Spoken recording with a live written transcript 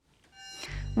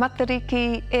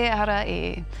Matariki e ara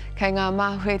e, kei ngā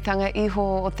māhuetanga iho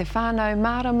o te whānau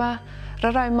mārama,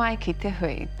 rarau mai ki te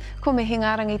hui. Ko mihi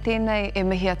ngārangi tēnei e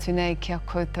mihi atu nei kia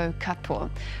koutou katoa.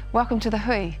 Welcome to the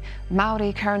Hui,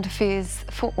 Māori current affairs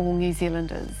for all New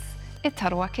Zealanders. E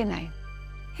taro ake nei.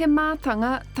 He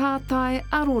mātanga tātai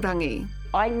arorangi.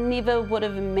 I never would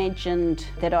have imagined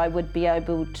that I would be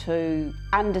able to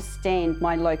understand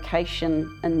my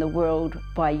location in the world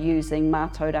by using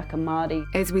Mātauranga Māori.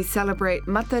 As we celebrate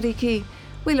Matariki,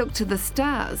 we look to the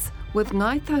stars with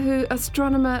Ngāi Tahu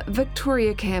astronomer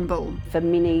Victoria Campbell. For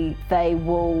many, they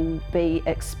will be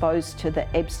exposed to the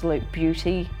absolute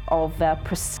beauty of our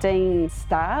pristine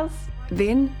stars.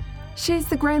 Then, she's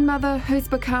the grandmother who's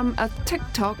become a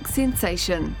TikTok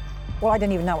sensation. Well, I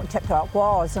didn't even know what TikTok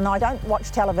was, and I don't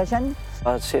watch television.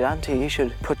 I said, Auntie, you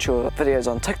should put your videos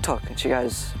on TikTok. And she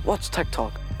goes, what's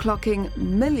TikTok? Clocking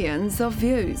millions of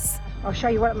views. I'll show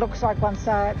you what it looks like once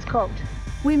it's cooked.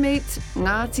 We meet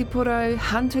Ngāti Porou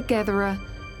hunter-gatherer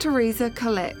Teresa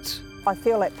Collette. I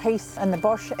feel at peace in the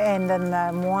bush and in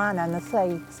the moana and the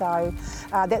sea, so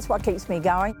that's what keeps me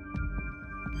going.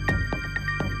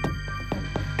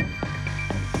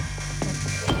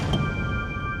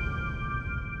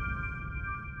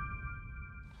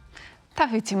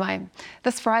 Tahuti mai.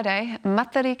 This Friday,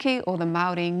 Matariki, or the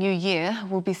Māori New Year,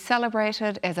 will be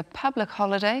celebrated as a public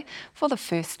holiday for the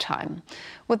first time.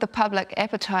 With the public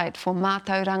appetite for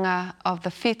mātauranga of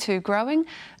the whetū growing,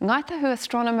 Ngāi Tahu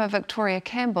astronomer Victoria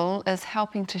Campbell is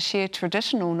helping to share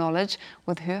traditional knowledge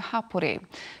with her hapore.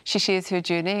 She shares her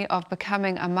journey of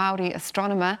becoming a Māori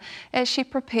astronomer as she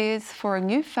prepares for a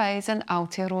new phase in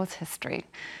Aotearoa's history.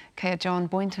 Kea John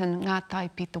Boynton, ngā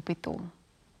tai pito pito.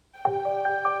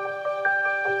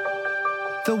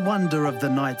 The wonder of the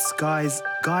night skies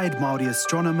guide Māori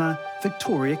astronomer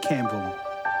Victoria Campbell.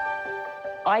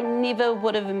 I never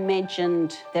would have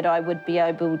imagined that I would be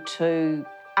able to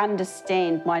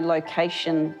understand my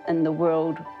location in the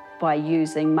world by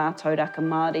using Mātauranga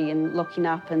Māori and looking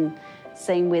up and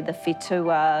seeing where the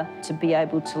whetū are to be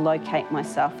able to locate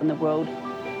myself in the world.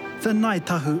 The Ngāi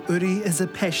Tahu Uri is a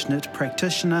passionate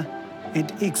practitioner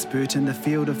and expert in the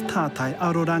field of tātai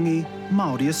arorangi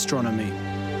Māori astronomy.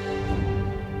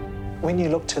 When you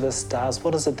look to the stars,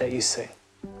 what is it that you see?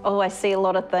 Oh, I see a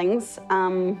lot of things.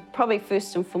 Probably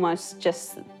first and foremost,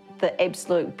 just the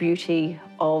absolute beauty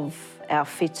of our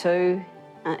whetū,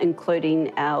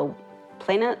 including our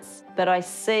planets. But I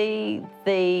see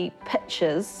the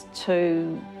pictures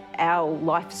to our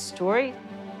life story.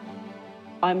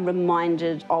 I'm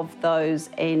reminded of those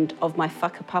and of my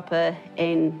whakapapa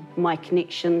and my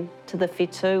connection to the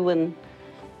whetū and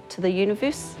to the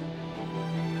universe.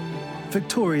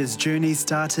 Victoria's journey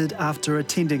started after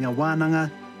attending a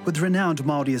wānanga with renowned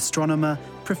Māori astronomer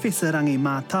Professor Rangi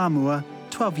Mātāmua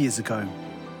 12 years ago.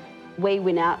 We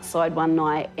went outside one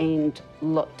night and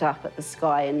looked up at the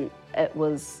sky and it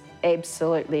was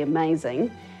absolutely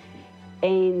amazing.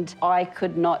 And I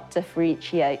could not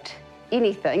differentiate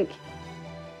anything.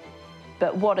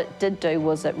 But what it did do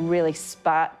was it really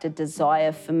sparked a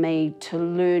desire for me to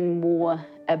learn more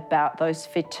about those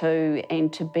whetū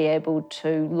and to be able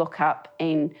to look up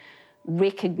and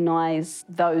recognise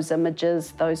those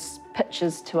images, those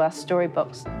pictures to our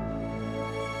storybooks.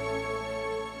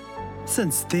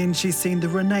 Since then, she's seen the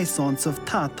renaissance of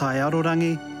tātai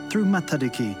arorangi through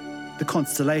Matariki, the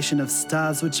constellation of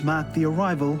stars which mark the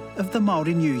arrival of the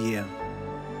Māori New Year.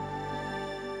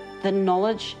 The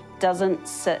knowledge doesn't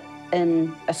sit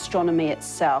in astronomy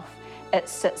itself. It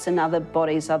sits in other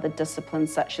bodies, other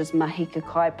disciplines such as mahika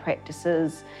kai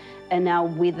practices, in our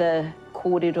weather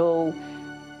kōrero,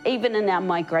 even in our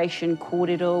migration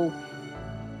kōrero.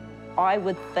 I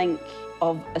would think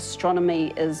of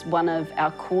astronomy as one of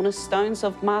our cornerstones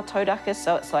of Mātauranga,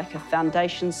 so it's like a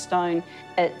foundation stone.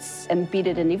 It's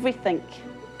embedded in everything.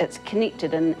 It's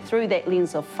connected, and through that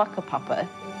lens of whakapapa,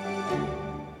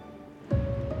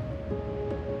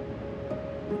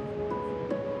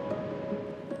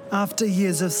 After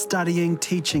years of studying,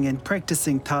 teaching and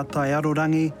practising tātai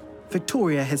arorangi,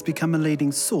 Victoria has become a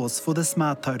leading source for this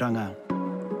mātauranga.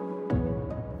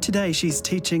 Today she's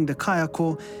teaching the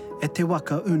kaiako at Te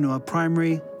Waka Unua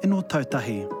Primary in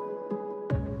Ōtautahi.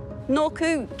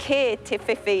 Nōku ke te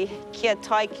whiwhi kia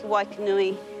tai ki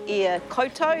Waikanui i a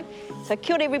koutou. So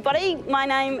kia ora everybody, my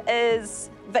name is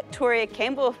Victoria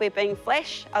Campbell if we're being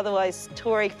flash, otherwise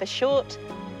Tori for short.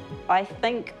 I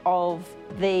think of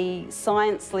the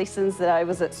science lessons that I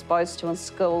was exposed to in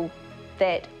school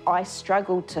that I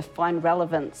struggled to find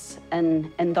relevance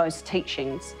in those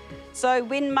teachings. So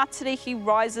when Matariki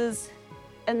rises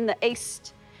in the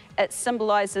east, it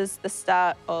symbolises the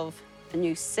start of a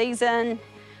new season,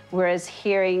 whereas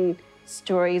hearing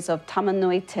stories of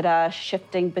tamanui te rā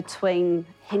shifting between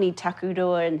Hini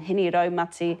Takurua and Hini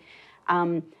Raumati.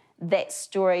 That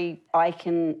story I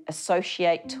can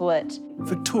associate to it.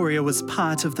 Victoria was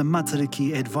part of the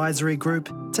Matariki Advisory Group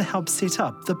to help set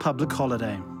up the public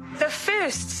holiday. The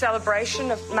first celebration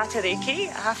of Matariki,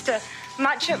 after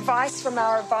much advice from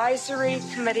our advisory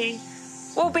committee,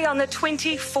 will be on the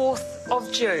 24th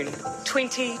of June,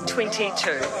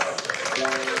 2022.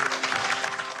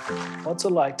 What's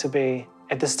it like to be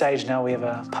at the stage now we have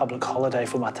a public holiday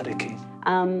for Matariki?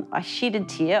 I shed a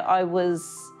tear. I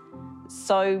was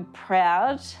so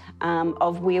proud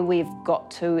of where we've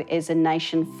got to as a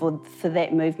nation for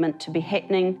that movement to be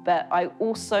happening. But I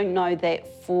also know that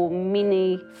for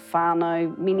many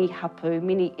whānau, many hapu,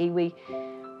 many iwi,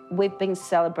 we've been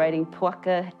celebrating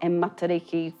puaka and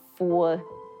Matariki for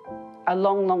a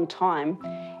long, long time.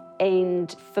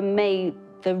 And for me,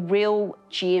 the real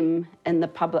gem in the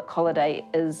public holiday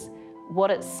is what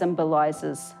it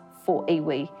symbolises for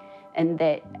iwi, and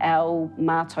that our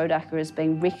mātauraka is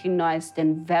being recognised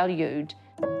and valued.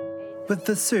 With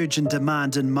the surge in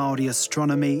demand in Māori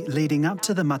astronomy leading up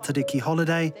to the Matariki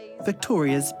holiday,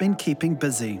 Victoria's been keeping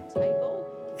busy.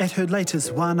 At her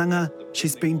latest wānanga,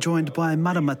 she's been joined by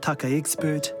maramataka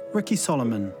expert Ricky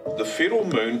Solomon. The feral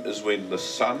moon is when the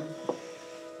sun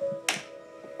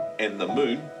and the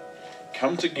moon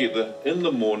come together in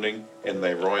the morning and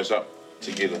they rise up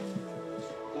together.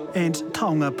 And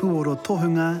Taonga Puoro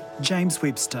Tohunga, James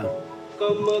Webster.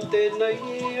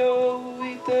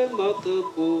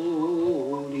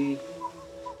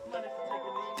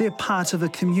 They're part of a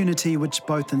community which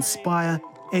both inspire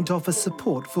and offer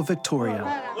support for Victoria.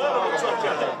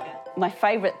 My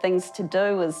favourite things to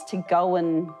do is to go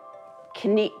and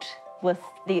connect with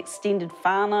the extended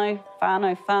whānui,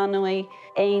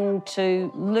 and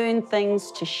to learn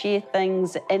things, to share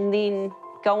things, and then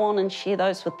go on and share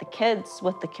those with the kids,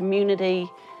 with the community.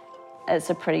 It's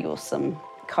a pretty awesome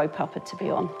kaupapa to be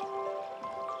on.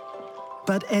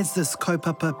 But as this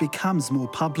kaupapa becomes more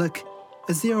public,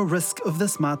 is there a risk of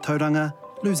this mātauranga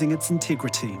losing its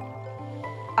integrity?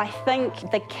 I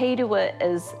think the key to it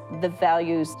is the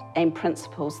values and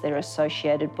principles that are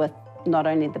associated with not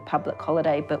only the public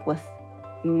holiday but with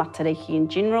Matariki in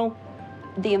general.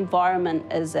 The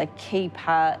environment is a key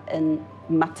part in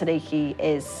Matariki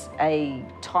as a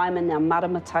time in our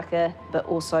maramataka, but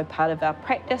also part of our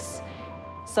practice.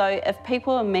 So if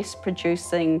people are mass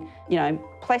producing,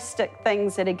 plastic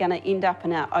things that are going to end up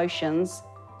in our oceans,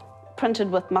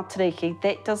 printed with Matariki,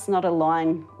 that does not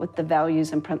align with the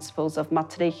values and principles of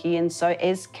Matariki. And so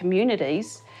as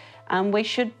communities, we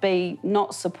should be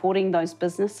not supporting those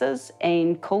businesses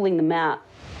and calling them out.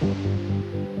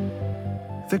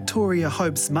 Victoria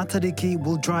hopes Matariki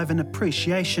will drive an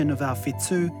appreciation of our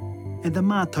whetū and the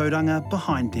mātauranga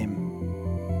behind them.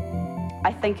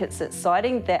 I think it's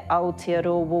exciting that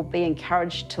Aotearoa will be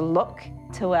encouraged to look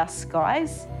to our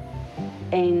skies,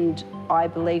 and I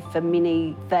believe for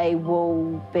many they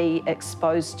will be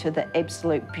exposed to the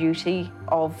absolute beauty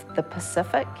of the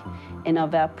Pacific and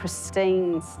of our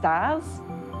pristine stars.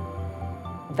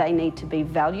 They need to be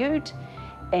valued,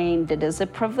 and it is a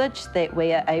privilege that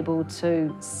we are able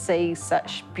to see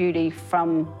such beauty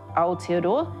from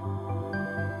Aotearoa.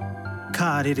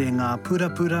 Ka rere ngā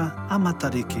purapura a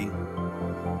Matariki.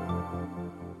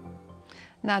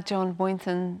 Nā John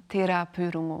Boynton, te rā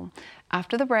pūrongo.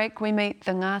 After the break, we meet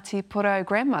the Ngāti Porou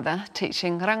grandmother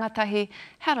teaching rangatahi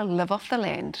how to live off the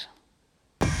land.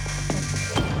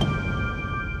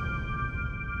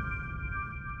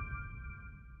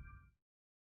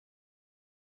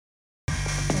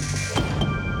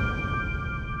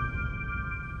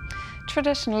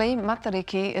 Traditionally,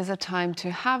 Matariki is a time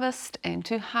to harvest and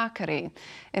to hākari.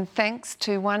 And thanks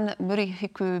to one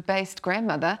Murihiku-based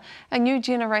grandmother, a new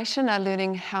generation are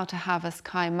learning how to harvest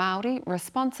kai Māori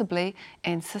responsibly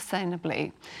and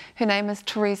sustainably. Her name is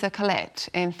Teresa Collette,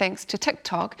 and thanks to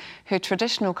TikTok, her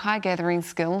traditional kai gathering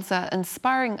skills are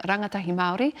inspiring rangatahi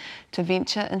Māori to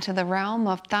venture into the realm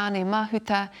of tāne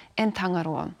mahuta and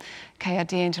tangaroa. Kei a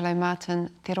D'Angelo Martin,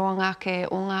 te roa ngāke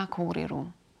o ngā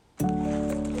kōrero.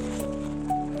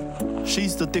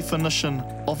 She's the definition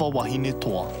of a wahine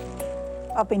toa.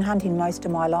 I've been hunting most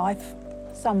of my life.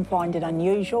 Some find it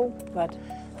unusual, but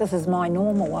this is my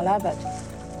normal. I love it.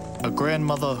 A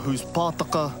grandmother whose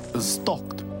pātaka is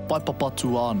stocked by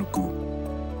Papatu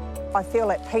Ānuku. I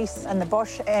feel at peace in the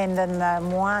bush and in the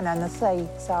moana and the sea,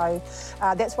 so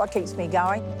that's what keeps me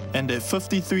going. And at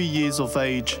 53 years of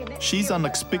age, she's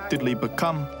unexpectedly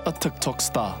become a TikTok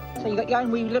star. So you got your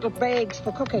own wee little bags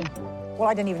for cooking? Well,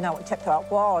 I didn't even know what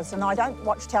TikTok was, and I don't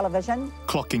watch television.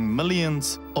 Clocking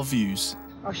millions of views.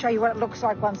 I'll show you what it looks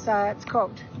like once it's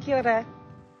cooked. Kia ora.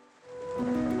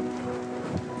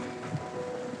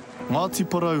 Ngāti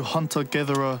Porou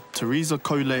hunter-gatherer Teresa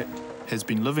Colette has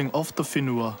been living off the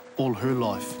whenua all her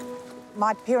life.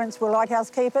 My parents were lighthouse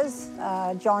keepers,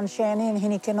 John Shanley and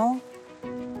Henny Kino.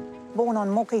 Born on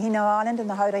Mokihino Island in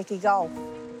the Hauraki Gulf.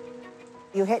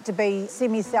 You had to be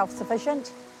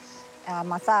semi-self-sufficient.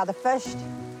 My father fished.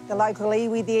 The local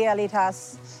iwi there let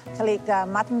us collect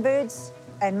mutton birds,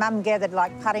 and Mum gathered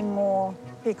like paringmo,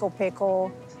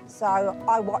 peko, so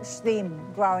I watched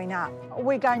them growing up.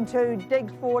 We're going to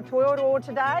dig for tuarua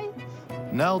today.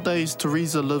 Nowadays,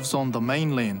 Teresa lives on the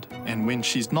mainland, and when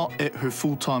she's not at her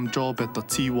full-time job at the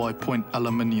Tiwai Point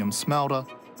aluminium smelter,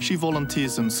 she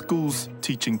volunteers in schools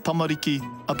teaching tamariki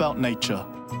about nature.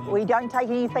 We don't take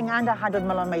anything under 100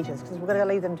 millimetres because we're going to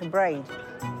leave them to breed.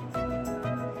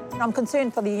 I'm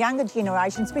concerned for the younger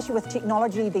generation, especially with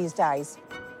technology these days.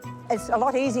 It's a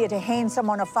lot easier to hand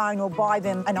someone a phone or buy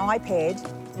them an iPad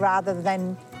rather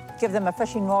than give them a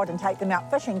fishing rod and take them out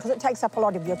fishing because it takes up a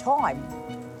lot of your time.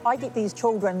 I get these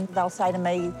children, they'll say to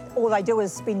me, all they do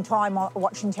is spend time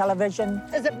watching television.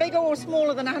 Is it bigger or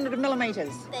smaller than 100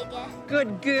 millimetres? Bigger.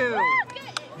 Good girl.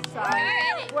 So,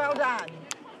 well done.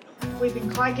 We've been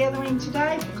kai gathering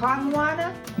today for kai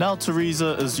moana. Now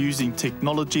Teresa is using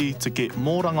technology to get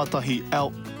more rangatahi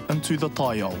out into the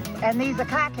taiao. And these are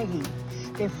kākahi.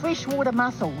 They're freshwater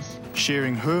mussels.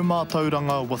 Sharing her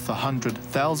mātauranga with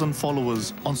 100,000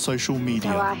 followers on social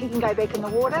media. So he can go back in the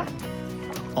water.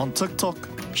 On TikTok,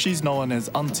 she's known as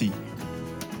Auntie.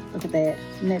 Look at that,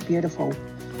 isn't that beautiful?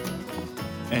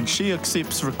 And she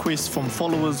accepts requests from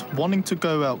followers wanting to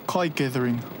go out kai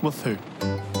gathering with her.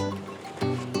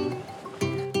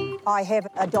 I have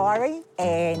a diary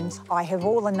and I have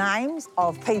all the names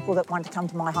of people that want to come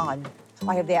to my home.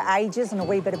 I have their ages and a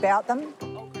wee bit about them.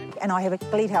 And I have a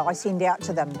letter I send out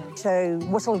to them to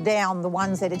whistle down the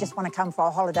ones that just want to come for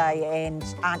a holiday and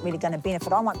aren't really going to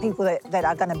benefit. I want people that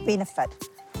are going to benefit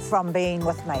from being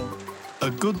with me. A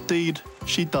good deed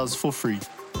she does for free.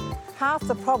 Half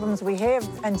the problems we have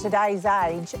in today's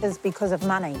age is because of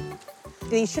money.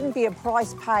 There shouldn't be a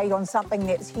price paid on something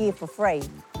that's here for free.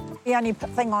 The only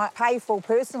thing I pay for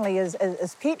personally is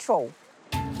petrol.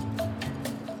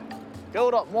 Kia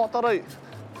ora, mō tarai.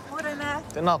 Morena.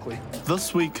 Tēnā koe.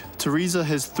 This week, Teresa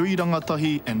has 3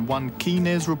 rangatahi and 1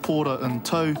 Keenaz reporter in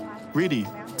tow, ready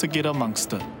to get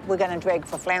amongst it. We're going to drag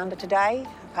for flounder today,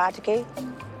 Pātiki.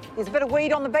 There's a bit of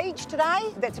weed on the beach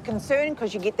today. That's a concern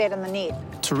because you get that in the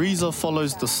net. Teresa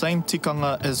follows the same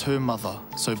tikanga as her mother,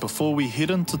 so before we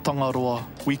head into Tangaroa,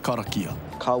 we karakia.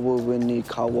 Kawa wini,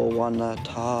 kawa wana,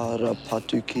 tāra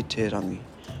patu ki te rangi.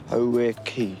 Hau e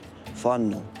ki,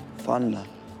 whano, whana,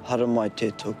 haramai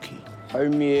te toki.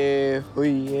 Haumi e,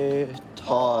 hui e,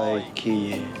 tai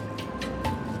ki e.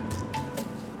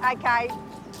 OK,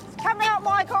 come out,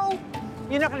 Michael.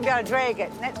 You're not going to be able to drag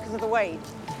it, and that's because of the weed.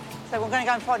 So we're going to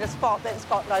go and find a spot that's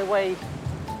got no weed.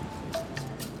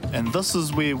 And this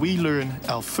is where we learn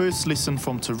our first lesson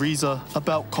from Teresa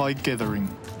about kai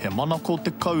gathering. He mana ko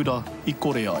te kaura I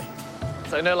kore ai.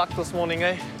 So no luck this morning,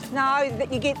 eh? No,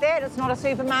 you get that. It's not a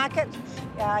supermarket.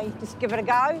 You just give it a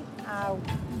go.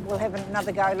 We'll have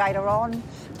another go later on.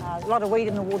 A lot of weed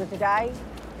in the water today.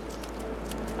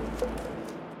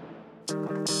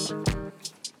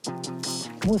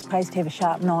 Always pays to have a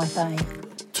sharp knife, eh?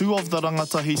 2 of the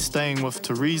rangatahi staying with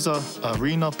Teresa are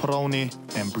Rina Paraone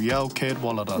and Brielle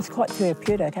Cadwallader. It's quite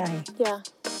therapeutic, eh? Yeah.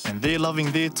 And they're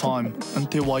loving their time in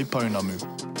Te Waipounamu.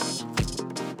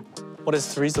 What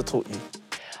has Teresa taught you?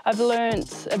 I've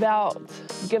learnt about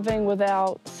giving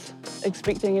without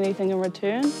expecting anything in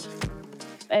return.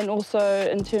 And also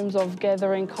in terms of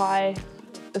gathering kai,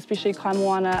 especially kai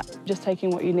moana, just taking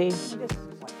what you need.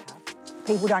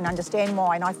 People don't understand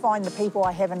why, and I find the people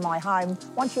I have in my home,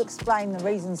 once you explain the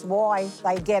reasons why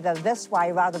they gather this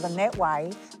way rather than that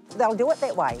way, they'll do it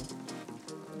that way.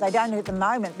 They don't at the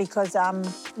moment because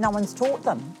no one's taught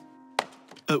them.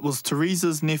 It was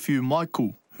Teresa's nephew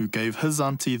Michael who gave his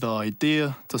auntie the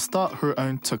idea to start her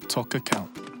own TikTok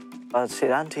account. I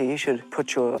said, Auntie, you should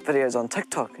put your videos on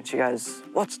TikTok. And she goes,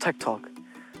 what's TikTok?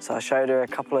 So I showed her a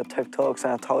couple of TikToks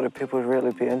and I told her people would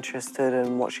really be interested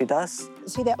in what she does.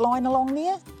 See that line along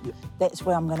there? Yep. That's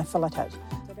where I'm going to fillet it.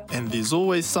 And there's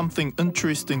always something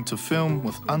interesting to film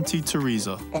with Auntie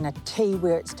Teresa. And a tea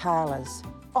where its tail is.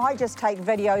 I just take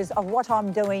videos of what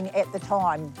I'm doing at the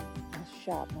time.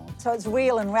 Sharp knife. So it's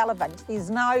real and relevant. There's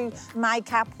no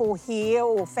makeup or hair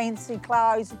or fancy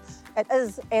clothes. It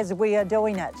is as we are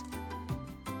doing it.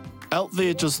 Out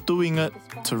there just doing it,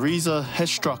 Teresa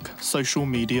has struck social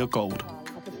media gold.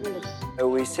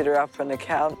 We set her up an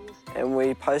account and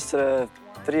we posted a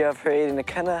video of her eating a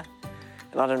kina,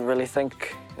 and I didn't really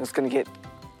think it was going to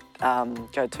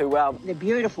go too well. They're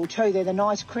beautiful too, they're the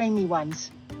nice creamy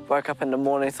ones. Woke up in the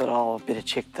morning, thought, oh, I better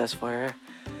check this for her.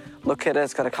 Look at it,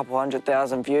 it's got a couple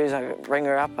 100,000 views. I ring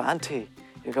her up, Auntie,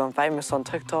 you're going famous on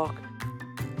TikTok.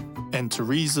 And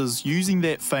Teresa's using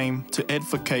that fame to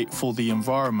advocate for the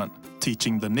environment,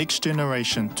 teaching the next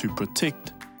generation to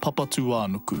protect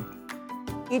Papatūānuku.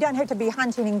 You don't have to be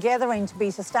hunting and gathering to be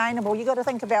sustainable. You've got to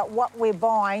think about what we're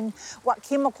buying, what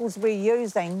chemicals we're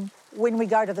using when we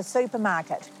go to the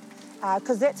supermarket,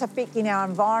 because that's affecting our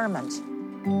environment.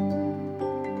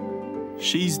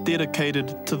 She's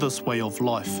dedicated to this way of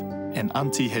life, and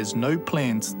Auntie has no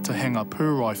plans to hang up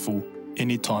her rifle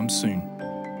anytime soon.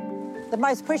 The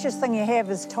most precious thing you have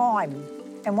is time,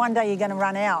 and one day you're going to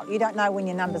run out. You don't know when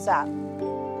your number's up.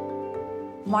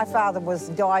 My father was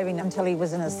diving until he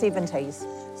was in his 70s,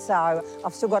 so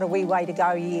I've still got a wee way to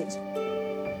go yet.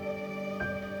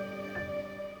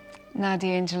 Nā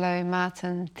D'Angelo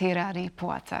Martin te rari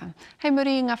poata. Hei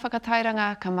muri ngā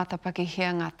whakatairanga ka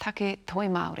matapakihia ngā take toi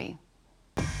Māori.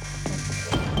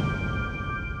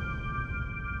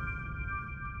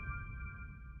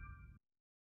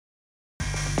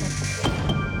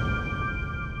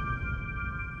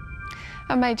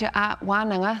 A major art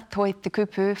wānanga, Toi Te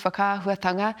Kupu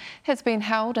Whakāhuatanga, has been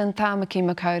held in Tāmaki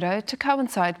Makaurau to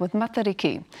coincide with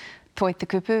Matariki. Toi Te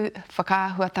Kupu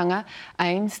Whakāhuatanga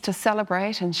aims to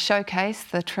celebrate and showcase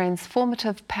the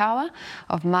transformative power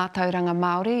of mātauranga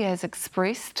Māori as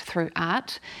expressed through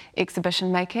art,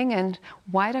 exhibition making and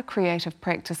wider creative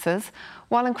practices,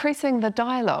 while increasing the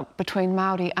dialogue between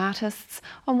Māori artists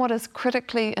on what is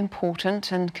critically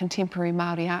important in contemporary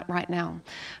Māori art right now.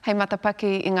 Hei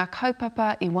matapaki I ngā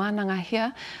kaupapa I wānanga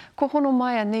hea, ko hono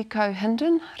mai a Nico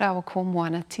Hinden, rawa ko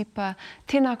Moana Tipa,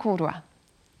 tēnā kōrua.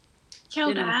 Kia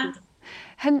ora.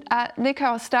 Nico,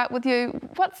 I'll start with you.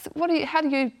 How do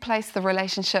you place the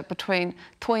relationship between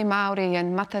toi Māori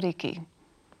and Matariki?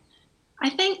 I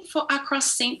think for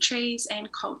across centuries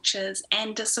and cultures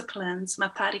and disciplines,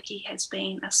 Matariki has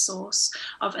been a source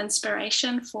of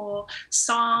inspiration for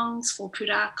songs, for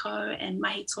pūrākau and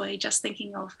mahitoi, just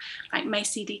thinking of like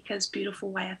Macy Dika's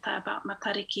beautiful waiata about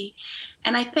Matariki.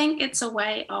 And I think it's a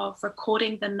way of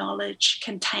recording the knowledge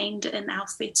contained in our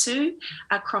whetū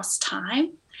across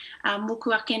time.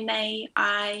 Mokuake nei,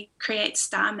 I create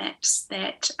star maps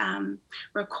that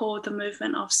record the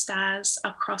movement of stars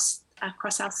across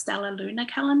our stellar lunar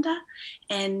calendar,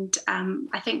 and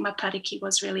I think Matariki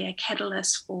was really a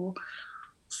catalyst for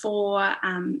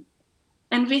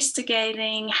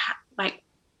investigating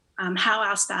how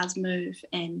our stars move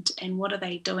and what are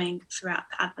they doing throughout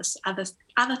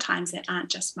other times that aren't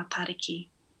just Matariki.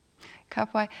 Ka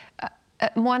pai.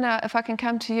 Moana, if I can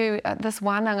come to you, this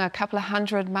wānanga, a couple of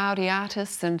hundred Māori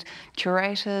artists and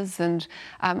curators, and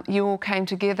you all came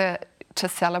together to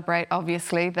celebrate,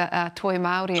 obviously, the toi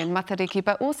Māori and Matariki,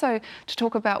 but also to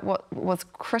talk about what was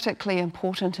critically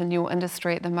important in your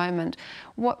industry at the moment.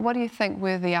 What do you think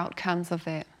were the outcomes of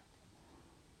that?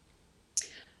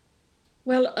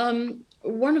 Well,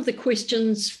 one of the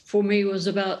questions for me was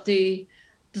about the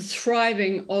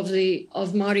thriving of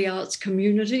Māori arts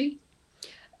community.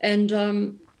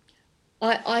 And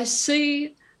I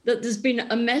see that there's been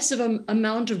a massive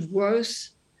amount of growth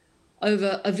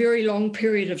over a very long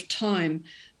period of time,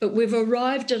 but we've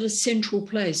arrived at a central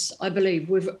place, I believe.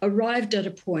 We've arrived at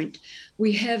a point.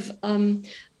 We have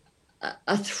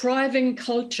a thriving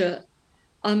culture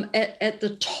at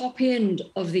the top end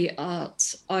of the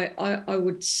arts, I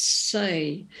would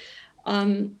say.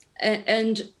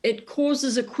 And it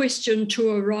causes a question to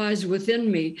arise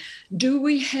within me. Do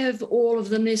we have all of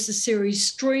the necessary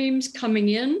streams coming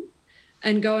in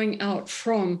and going out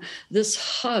from this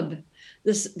hub,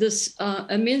 this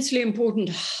immensely important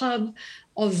hub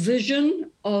of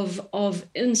vision, of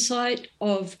insight,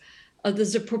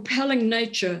 there's a propelling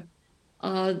nature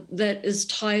that is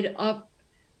tied up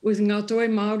with Ngā Toi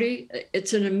Māori.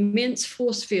 It's an immense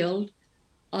force field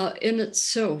in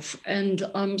itself. And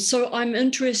so I'm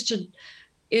interested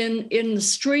in the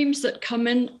streams that come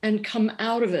in and come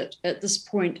out of it at this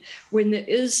point, when there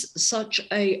is such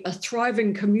a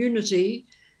thriving community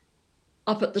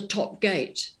up at the top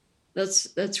gate.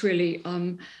 That's really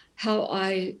how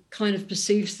I kind of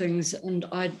perceive things, and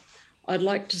I'd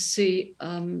like to see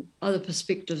other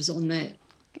perspectives on that.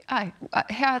 How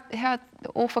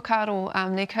o whakaro,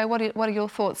 Nico, what are your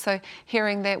thoughts? So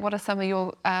hearing that, what are some of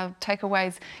your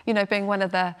takeaways, being one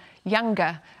of the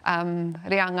younger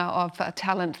reanga of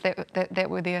talent that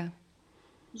were there?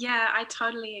 Yeah, I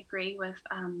totally agree with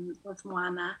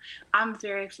Moana. I'm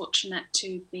very fortunate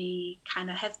to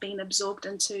have been absorbed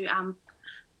into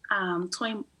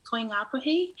Toi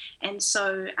Ngāpuhi, and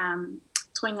so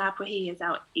Toi Ngāpuhi is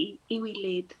our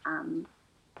iwi-led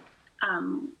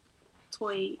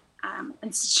Toi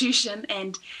institution,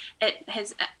 and it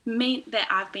has meant that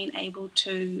I've been able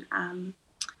to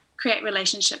create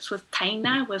relationships with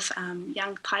teina, with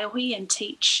young taiahui, and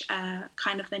teach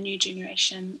kind of the new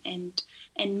generation and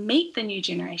meet the new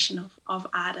generation of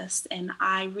artists. And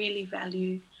I really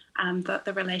value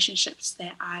the relationships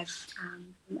that I've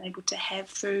been able to have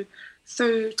through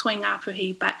Toi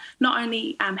Ngāpuhi, but not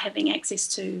only having access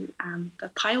to the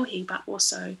taiahui, but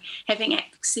also having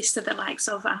access to the likes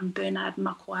of Bernard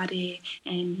Makuare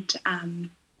and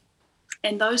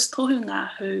those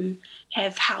tohunga who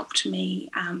have helped me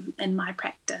in my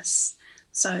practice.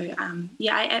 So,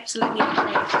 yeah, I absolutely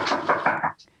agree.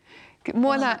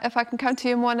 Moana, if I can come to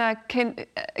you, Moana, can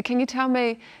you tell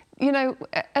me, you know,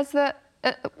 as it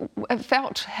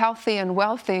felt healthy and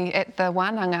wealthy at the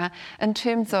wānanga in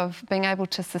terms of being able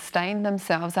to sustain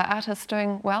themselves? Are artists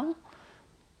doing well?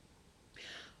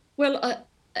 Well,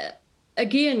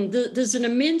 again, there's an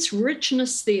immense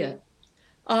richness there.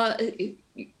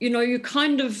 You know, you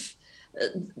kind of,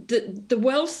 the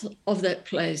wealth of that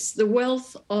place, the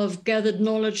wealth of gathered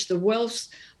knowledge, the wealth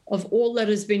of all that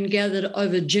has been gathered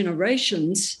over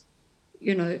generations,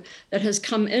 you know, that has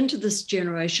come into this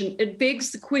generation, it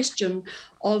begs the question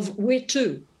of where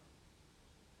to?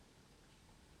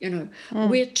 You know,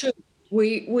 where to?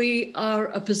 We are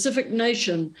a Pacific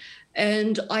nation,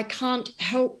 and I can't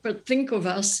help but think of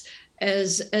us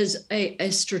as a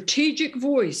strategic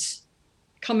voice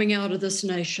coming out of this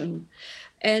nation.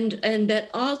 And that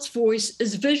art's voice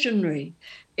is visionary.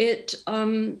 It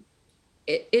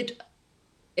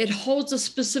holds a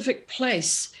specific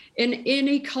place in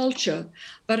any culture,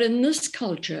 but in this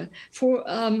culture, for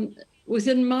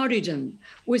within Māoridom,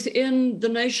 within the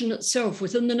nation itself,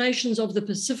 within the nations of the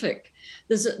Pacific,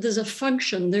 there's a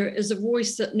function, there is a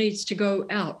voice that needs to go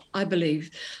out, I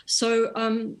believe. So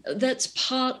that's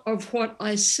part of what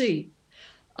I see.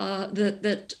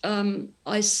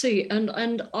 I see,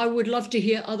 and I would love to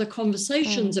hear other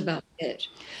conversations about that,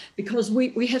 because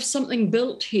we have something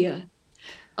built here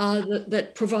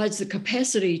that provides the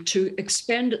capacity to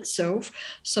expand itself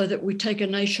so that we take a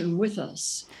nation with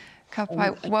us.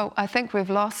 Well, I think we've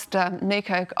lost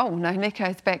Nico. Oh, no,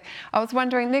 Nico's back. I was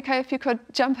wondering, Nico, if you could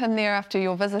jump in there after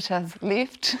your visitors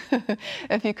left,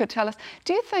 if you could tell us,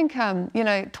 do you think, you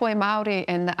know, Toi Māori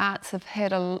and the arts have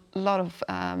had a lot of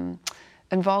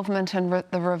involvement in the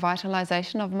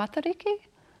revitalisation of Matariki?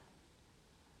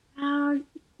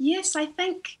 Yes, I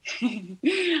think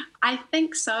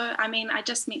so. I mean, I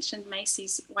just mentioned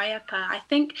Macy's waiata. I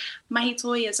think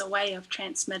Mahitoi is a way of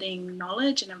transmitting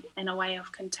knowledge and a way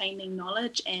of containing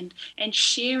knowledge and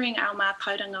sharing our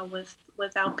mātauranga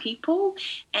with our people.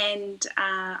 And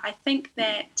I think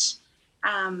that,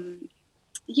 and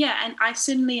I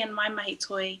certainly in my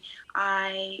Mahitoi,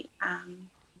 I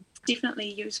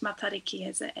definitely use Matariki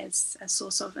as a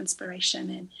source of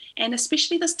inspiration, and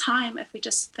especially this time, if we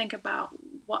just think about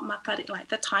what Matariki, like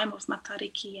the time of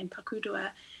Matariki and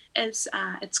Pakurua is,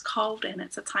 it's cold, and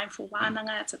it's a time for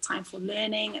wānanga, it's a time for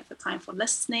learning, it's a time for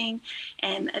listening,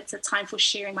 and it's a time for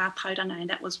sharing mātauranga,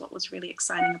 and that was what was really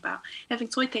exciting about having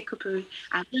Toi Te Kupu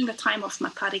during the time of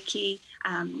Matariki,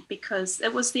 because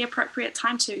it was the appropriate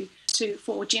time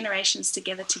for generations to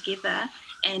gather together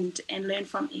and learn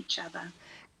from each other.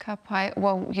 Ka pai.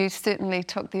 Well, you certainly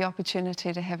took the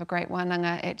opportunity to have a great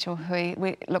wānanga at your hui.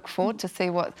 We look forward to see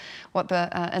what the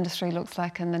industry looks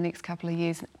like in the next couple of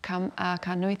years. Ka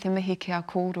nui te mihi ki a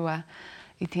kōrua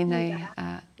i tēnei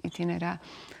rā.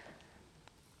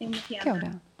 Kia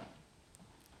ora.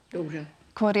 Kia ora.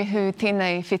 Ko rehu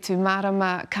tēnei whetū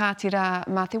marama kātira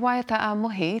mā te waiata a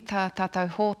muhi tā tātou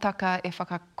hōtaka e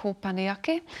whakakōpani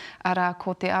ake, ara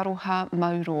ko te aroha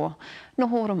mauro.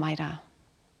 Noho ora mai rā.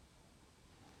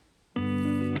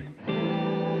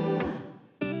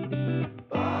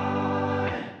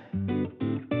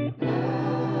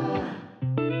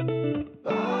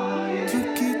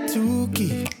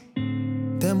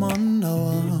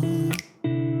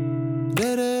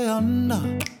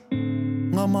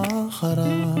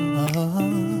 Mahara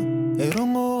e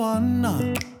rongo ana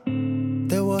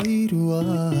te wairua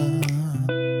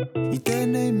I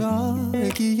tēnei mea e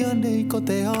kia nei ko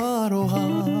te aroha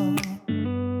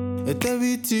e te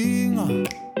witinga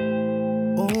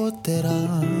o te rā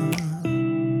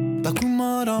taku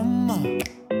marama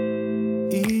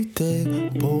I te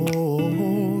pō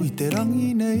I te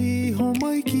rangi nei ho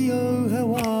mai ki au he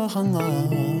wāhanga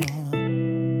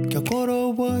Kia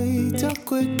koro wai te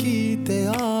koe ki te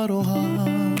aroha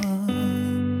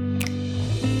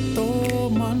Tō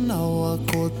mana wa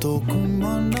ko tōku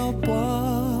mana pā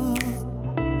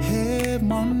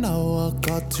manawa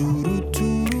ka turu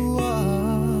turua.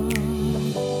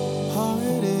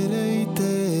 Haere i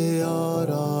te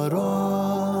arara.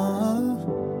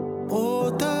 O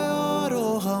te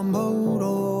aroha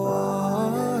mauroa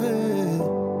he.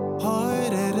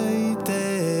 Haere i te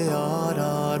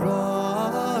arara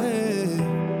he.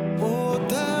 O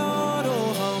te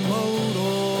aroha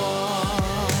mauroa.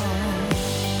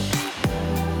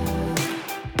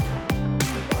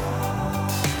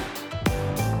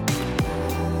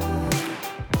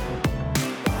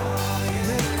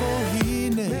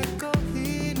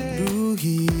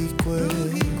 Ruhi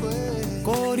koe,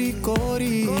 kori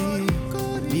kori,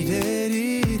 rire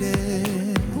rire.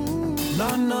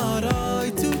 Nana rai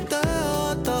tu te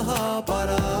ataha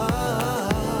para.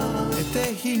 E te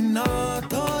hina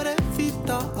tore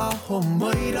whita aho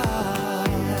maira.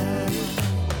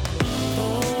 Tō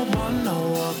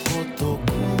manawa ko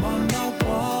tōku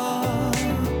manawa.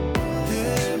 He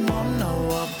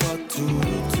manawa ka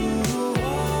turu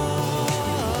turua.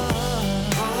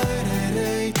 Haere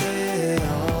i te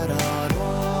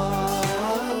arara.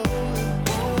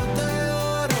 O te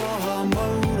aroha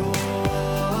mauroa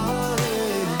he.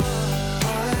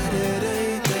 Haere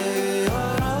i te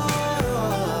arara.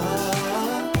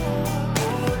 O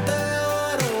te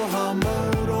aroha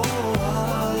mauroa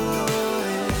he.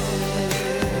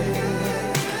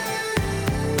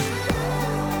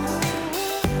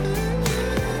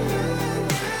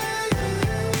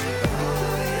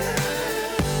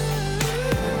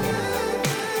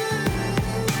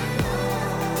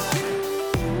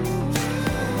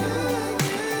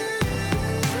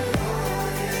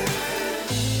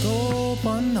 Tō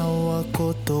manawa ko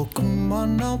tōku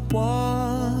manawa.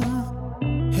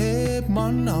 He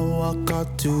manawa ka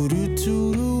turu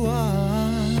turua.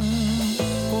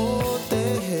 Ko te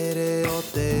here o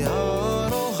te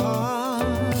aroha.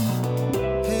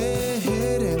 He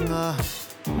herenga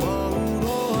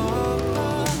mauroa.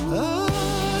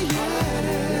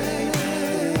 Haere i te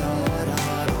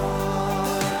arara.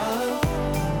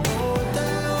 O te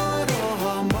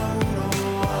aroha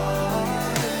mauroa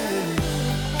he.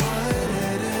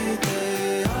 Haere i te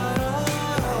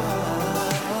arara.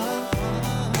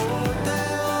 O te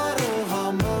aroha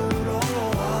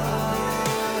mauroa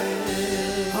he.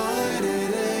 Haere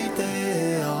i te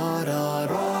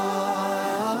arara.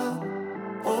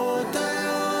 O te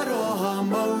aroha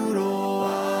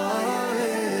mauroa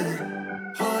he.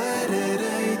 Haere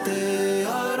i te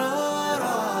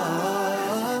arara.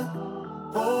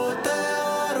 O te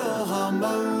aroha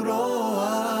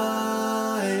mauroa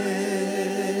he.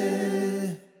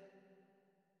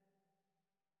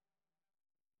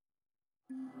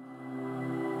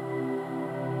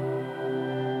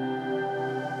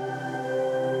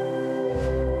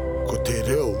 Ko te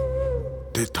reo,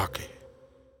 te take.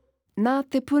 Nā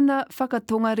te puna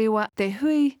whakatongarewa te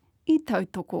hui i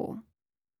tautoko.